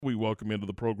We welcome into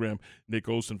the program Nick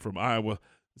Osen from Iowa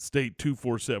State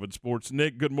 247 Sports.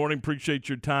 Nick, good morning. Appreciate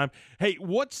your time. Hey,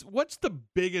 what's the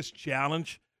biggest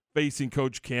challenge facing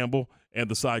Coach Campbell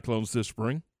and the Cyclones this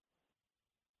spring?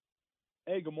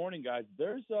 Hey, good morning, guys.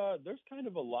 There's kind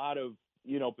of a lot of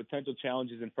potential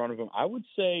challenges in front of them. I would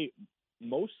say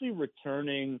mostly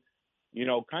returning,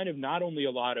 kind of not only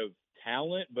a lot of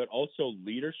talent but also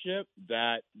leadership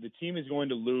that the team is going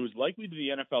to lose, likely to the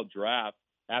NFL draft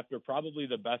after probably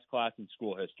the best class in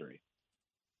school history.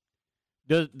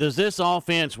 Does this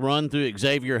offense run through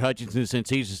Xavier Hutchinson since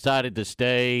he's decided to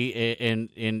stay?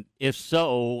 And if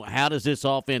so, how does this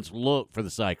offense look for the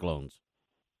Cyclones?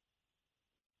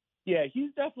 Yeah, he's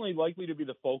definitely likely to be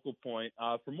the focal point.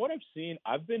 From what I've seen,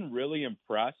 I've been really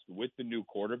impressed with the new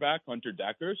quarterback, Hunter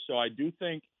Decker. So I do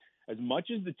think as much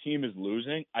as the team is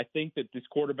losing, I think that this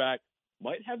quarterback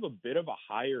might have a bit of a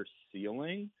higher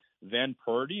ceiling than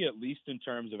Purdy, at least in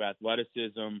terms of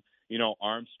athleticism,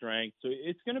 arm strength. So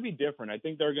it's going to be different. I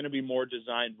think there are going to be more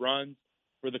designed runs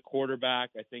for the quarterback.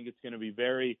 I think it's going to be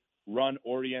very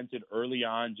run-oriented early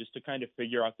on just to kind of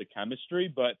figure out the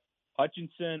chemistry. But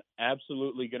Hutchinson,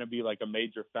 absolutely going to be like a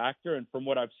major factor. And from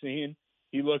what I've seen,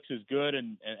 he looks as good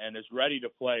and as ready to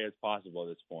play as possible at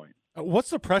this point. What's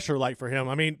the pressure like for him?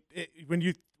 I mean,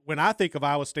 when I think of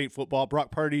Iowa State football, Brock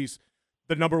Purdy's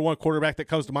the number one quarterback that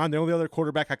comes to mind. The only other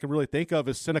quarterback I can really think of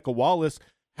is Seneca Wallace.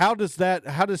 How does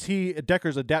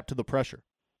Deckers adapt to the pressure?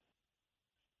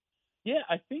 Yeah,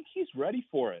 I think he's ready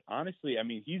for it, honestly. I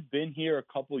mean, he's been here a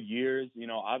couple years.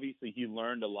 Obviously he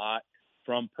learned a lot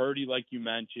from Purdy, like you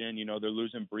mentioned. They're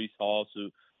losing Breece Hall, so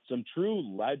some true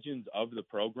legends of the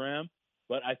program.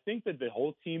 But I think that the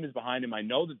whole team is behind him. I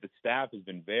know that the staff has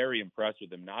been very impressed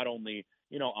with him, not only,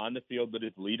 on the field, but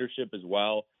his leadership as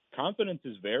well. Confidence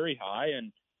is very high,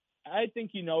 and I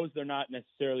think he knows they're not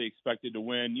necessarily expected to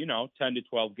win, 10 to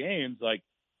 12 games like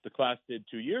the class did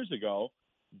 2 years ago.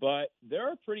 But there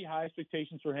are pretty high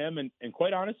expectations for him, and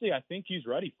quite honestly, I think he's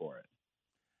ready for it.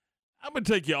 I'm going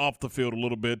to take you off the field a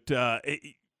little bit.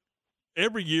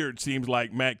 Every year it seems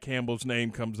like Matt Campbell's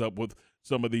name comes up with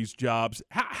some of these jobs.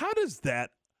 How does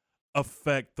that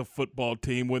affect the football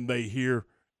team when they hear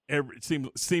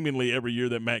seemingly every year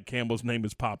that Matt Campbell's name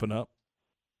is popping up?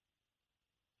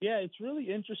 Yeah, it's really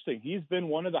interesting. He's been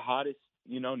one of the hottest,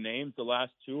 names the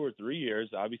last 2 or 3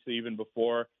 years, obviously even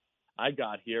before I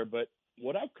got here. But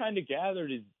what I've kind of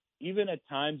gathered is even at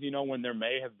times, when there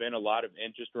may have been a lot of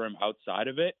interest for him outside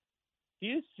of it,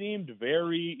 he has seemed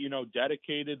very,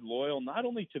 dedicated, loyal, not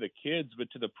only to the kids, but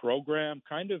to the program,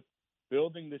 kind of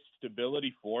building this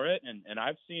stability for it. And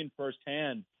I've seen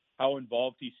firsthand how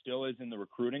involved he still is in the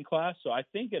recruiting class. So I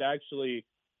think it actually,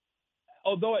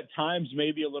 although at times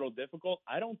may be a little difficult,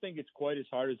 I don't think it's quite as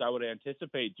hard as I would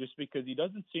anticipate, just because he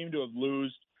doesn't seem to have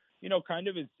lost, kind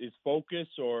of his focus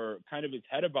or kind of his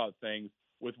head about things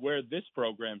with where this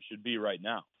program should be right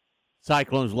now.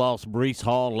 Cyclones lost Breece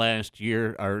Hall last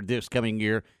year, or this coming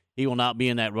year. He will not be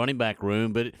in that running back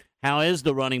room. But how is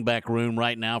the running back room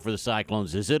right now for the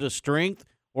Cyclones? Is it a strength,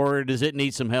 or does it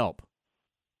need some help?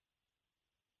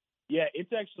 Yeah,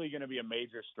 it's actually going to be a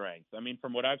major strength. I mean,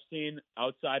 from what I've seen,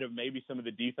 outside of maybe some of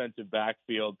the defensive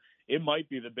backfield, it might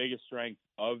be the biggest strength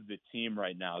of the team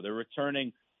right now. They're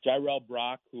returning Jyrell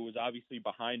Brock, who was obviously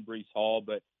behind Breece Hall,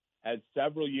 but has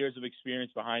several years of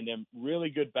experience behind him.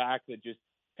 Really good back that just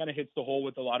kind of hits the hole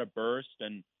with a lot of burst.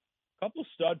 And a couple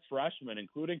stud freshmen,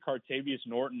 including Cartavius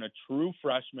Norton, a true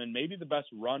freshman, maybe the best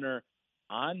runner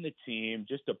on the team,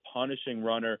 just a punishing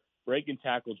runner, breaking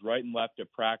tackles right and left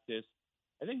at practice.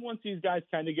 I think once these guys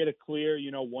kind of get a clear,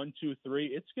 1, 2, 3,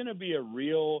 it's going to be a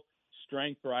real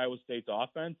strength for Iowa State's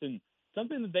offense and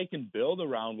something that they can build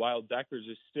around while Deckers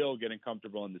is still getting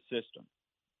comfortable in the system.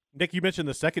 Nick, you mentioned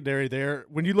the secondary there.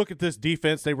 When you look at this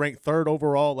defense, they ranked 3rd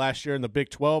overall last year in the Big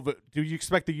 12. Do you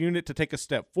expect the unit to take a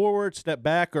step forward, step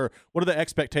back, or what are the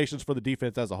expectations for the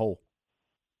defense as a whole?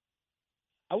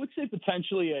 I would say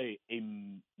potentially a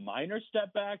minor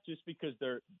step back, just because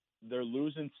they're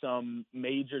losing some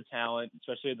major talent,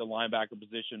 especially at the linebacker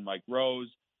position, Mike Rose,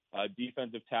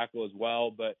 defensive tackle as well.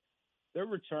 But they're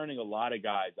returning a lot of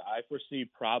guys. I foresee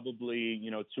probably,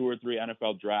 2 or 3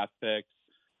 NFL draft picks.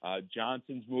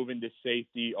 Johnson's moving to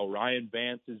safety. Orion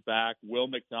Vance is back. Will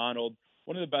McDonald,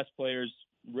 one of the best players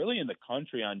really in the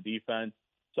country on defense.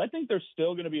 So I think there's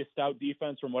still going to be a stout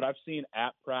defense from what I've seen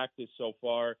at practice so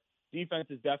far. Defense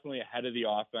is definitely ahead of the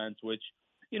offense, which,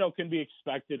 can be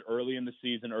expected early in the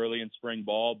season, early in spring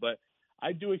ball. But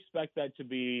I do expect that to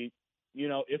be,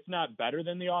 if not better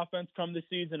than the offense come the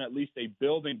season, at least a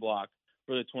building block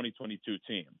for the 2022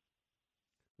 team.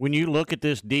 When you look at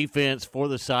this defense for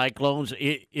the Cyclones,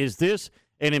 is this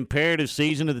an imperative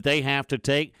season that they have to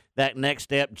take that next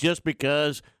step just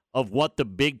because of what the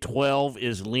Big 12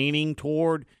 is leaning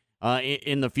toward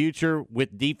in the future,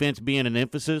 with defense being an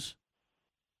emphasis?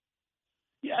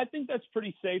 Yeah, I think that's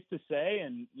pretty safe to say.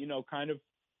 And, kind of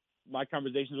my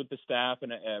conversations with the staff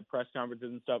and at press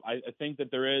conferences and stuff, I think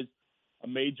that there is a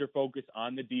major focus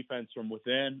on the defense from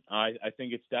within. I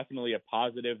think it's definitely a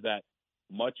positive that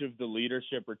much of the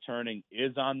leadership returning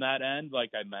is on that end.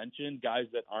 Like I mentioned, guys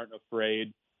that aren't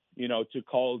afraid, to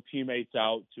call teammates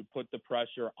out, to put the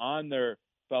pressure on their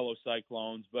fellow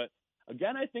Cyclones. But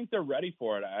again, I think they're ready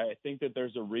for it. I think that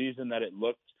there's a reason that it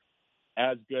looked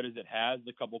as good as it has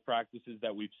the couple practices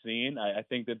that we've seen. I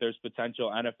think that there's potential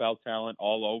NFL talent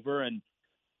all over. And,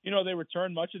 they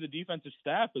return much of the defensive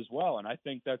staff as well. And I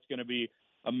think that's going to be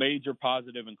a major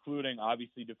positive, including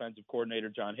obviously defensive coordinator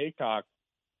John Haycock,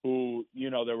 who,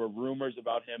 there were rumors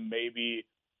about him maybe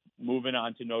moving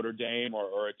on to Notre Dame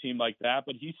or a team like that,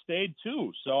 but he stayed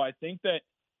too. So I think that,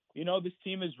 this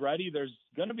team is ready. There's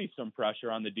going to be some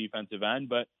pressure on the defensive end,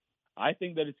 but I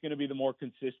think that it's going to be the more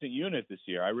consistent unit this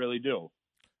year. I really do.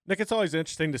 Nick, it's always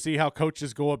interesting to see how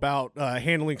coaches go about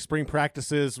handling spring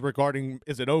practices regarding,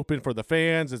 is it open for the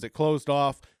fans? Is it closed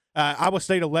off? Iowa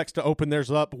State elects to open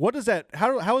theirs up. What does that?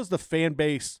 How is the fan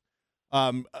base?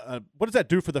 What does that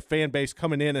do for the fan base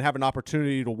coming in and have an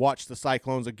opportunity to watch the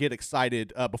Cyclones and get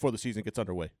excited before the season gets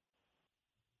underway?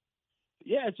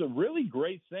 Yeah, it's a really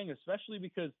great thing, especially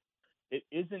because it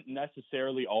isn't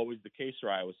necessarily always the case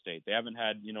for Iowa State. They haven't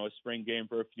had, a spring game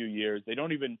for a few years. They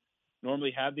don't even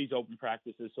normally have these open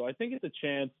practices. So I think it's a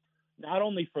chance not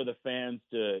only for the fans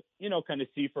to, kind of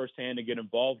see firsthand and get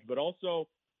involved, but also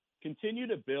continue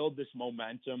to build this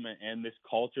momentum and this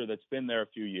culture that's been there a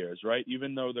few years, right?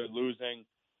 Even though they're losing,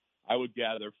 I would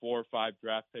gather 4 or 5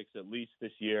 draft picks at least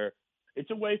this year. It's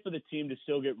a way for the team to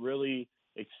still get really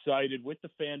excited with the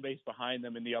fan base behind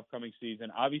them in the upcoming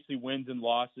season. Obviously, wins and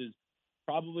losses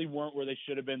probably weren't where they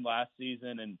should have been last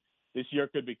season, and this year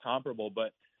could be comparable.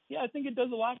 But, yeah, I think it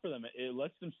does a lot for them. It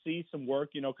lets them see some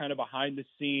work, kind of behind the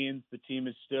scenes. The team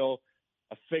is still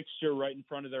a fixture right in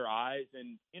front of their eyes.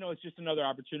 And, it's just another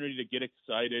opportunity to get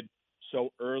excited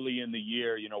so early in the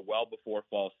year, well before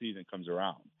fall season comes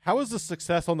around. How has the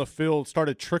success on the field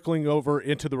started trickling over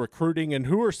into the recruiting, and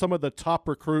who are some of the top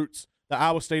recruits that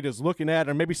Iowa State is looking at,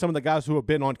 or maybe some of the guys who have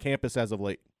been on campus as of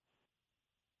late?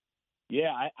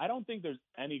 Yeah, I don't think there's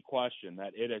any question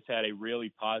that it has had a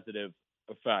really positive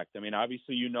effect. I mean,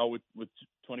 obviously, with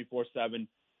 24/7,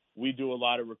 we do a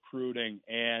lot of recruiting.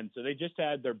 And so they just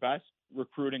had their best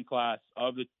recruiting class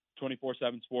of the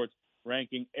 24/7 Sports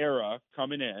ranking era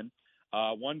coming in.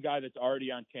 One guy that's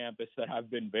already on campus that I've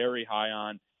been very high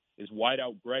on is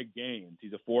wideout Greg Gaines.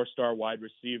 He's a 4-star wide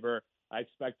receiver. I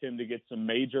expect him to get some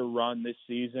major run this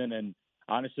season and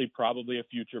honestly probably a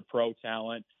future pro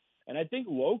talent. And I think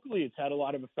locally it's had a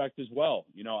lot of effect as well.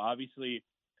 Obviously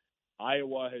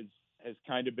Iowa has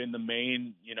kind of been the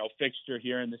main, fixture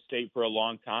here in the state for a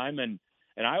long time. And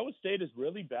Iowa State has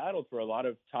really battled for a lot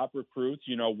of top recruits,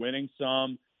 winning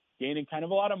some, gaining kind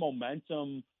of a lot of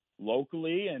momentum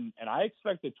locally. And I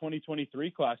expect the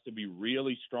 2023 class to be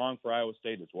really strong for Iowa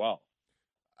State as well.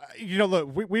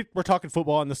 Look, we're talking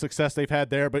football and the success they've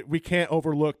had there, but we can't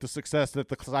overlook the success that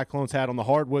the Cyclones had on the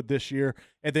hardwood this year.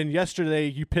 And then yesterday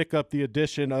you pick up the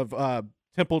addition of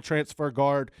Temple transfer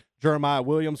guard Jeremiah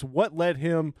Williams. What led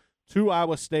him to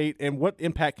Iowa State, and what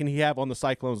impact can he have on the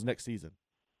Cyclones next season?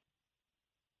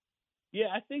 Yeah,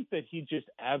 I think that he just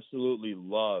absolutely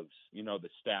loves, the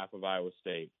staff of Iowa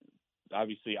State.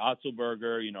 Obviously,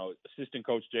 Otzelberger, assistant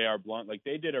coach J.R. Blunt,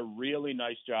 they did a really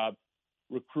nice job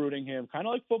recruiting him, kind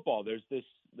of like football. There's this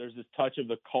touch of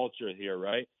the culture here,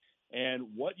 right? And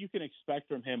what you can expect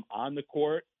from him on the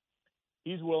court,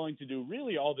 he's willing to do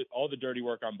really all the dirty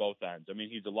work on both ends. I mean,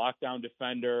 he's a lockdown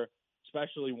defender,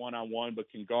 especially one-on-one, but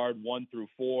can guard 1 through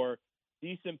 4.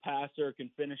 Decent passer, can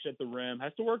finish at the rim,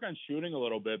 has to work on shooting a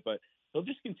little bit, but he'll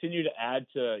just continue to add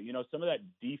to, some of that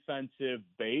defensive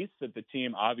base that the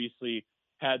team obviously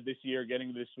had this year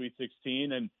getting to the Sweet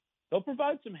 16. And he'll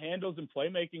provide some handles and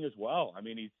playmaking as well. I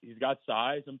mean, he's got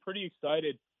size. I'm pretty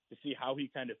excited to see how he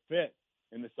kind of fits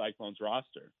in the Cyclones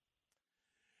roster.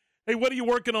 Hey, what are you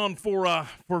working on for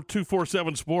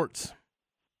 247 Sports?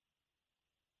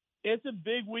 It's a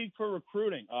big week for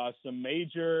recruiting. Some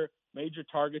major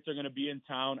targets are going to be in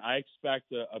town. I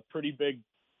expect a pretty big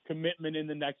commitment in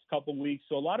the next couple weeks.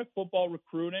 So a lot of football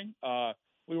recruiting.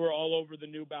 We were all over the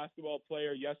new basketball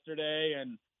player yesterday,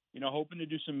 and hoping to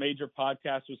do some major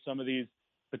podcasts with some of these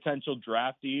potential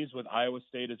draftees with Iowa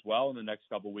State as well in the next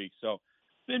couple weeks. So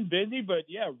it's been busy, but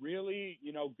yeah, really,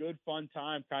 good fun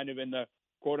time kind of in the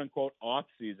quote unquote off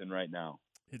season right now.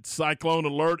 It's Cyclone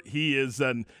Alert. He is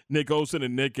Nick Osen.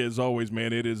 And Nick, as always,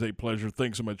 man, it is a pleasure.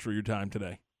 Thanks so much for your time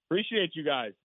today. Appreciate you guys.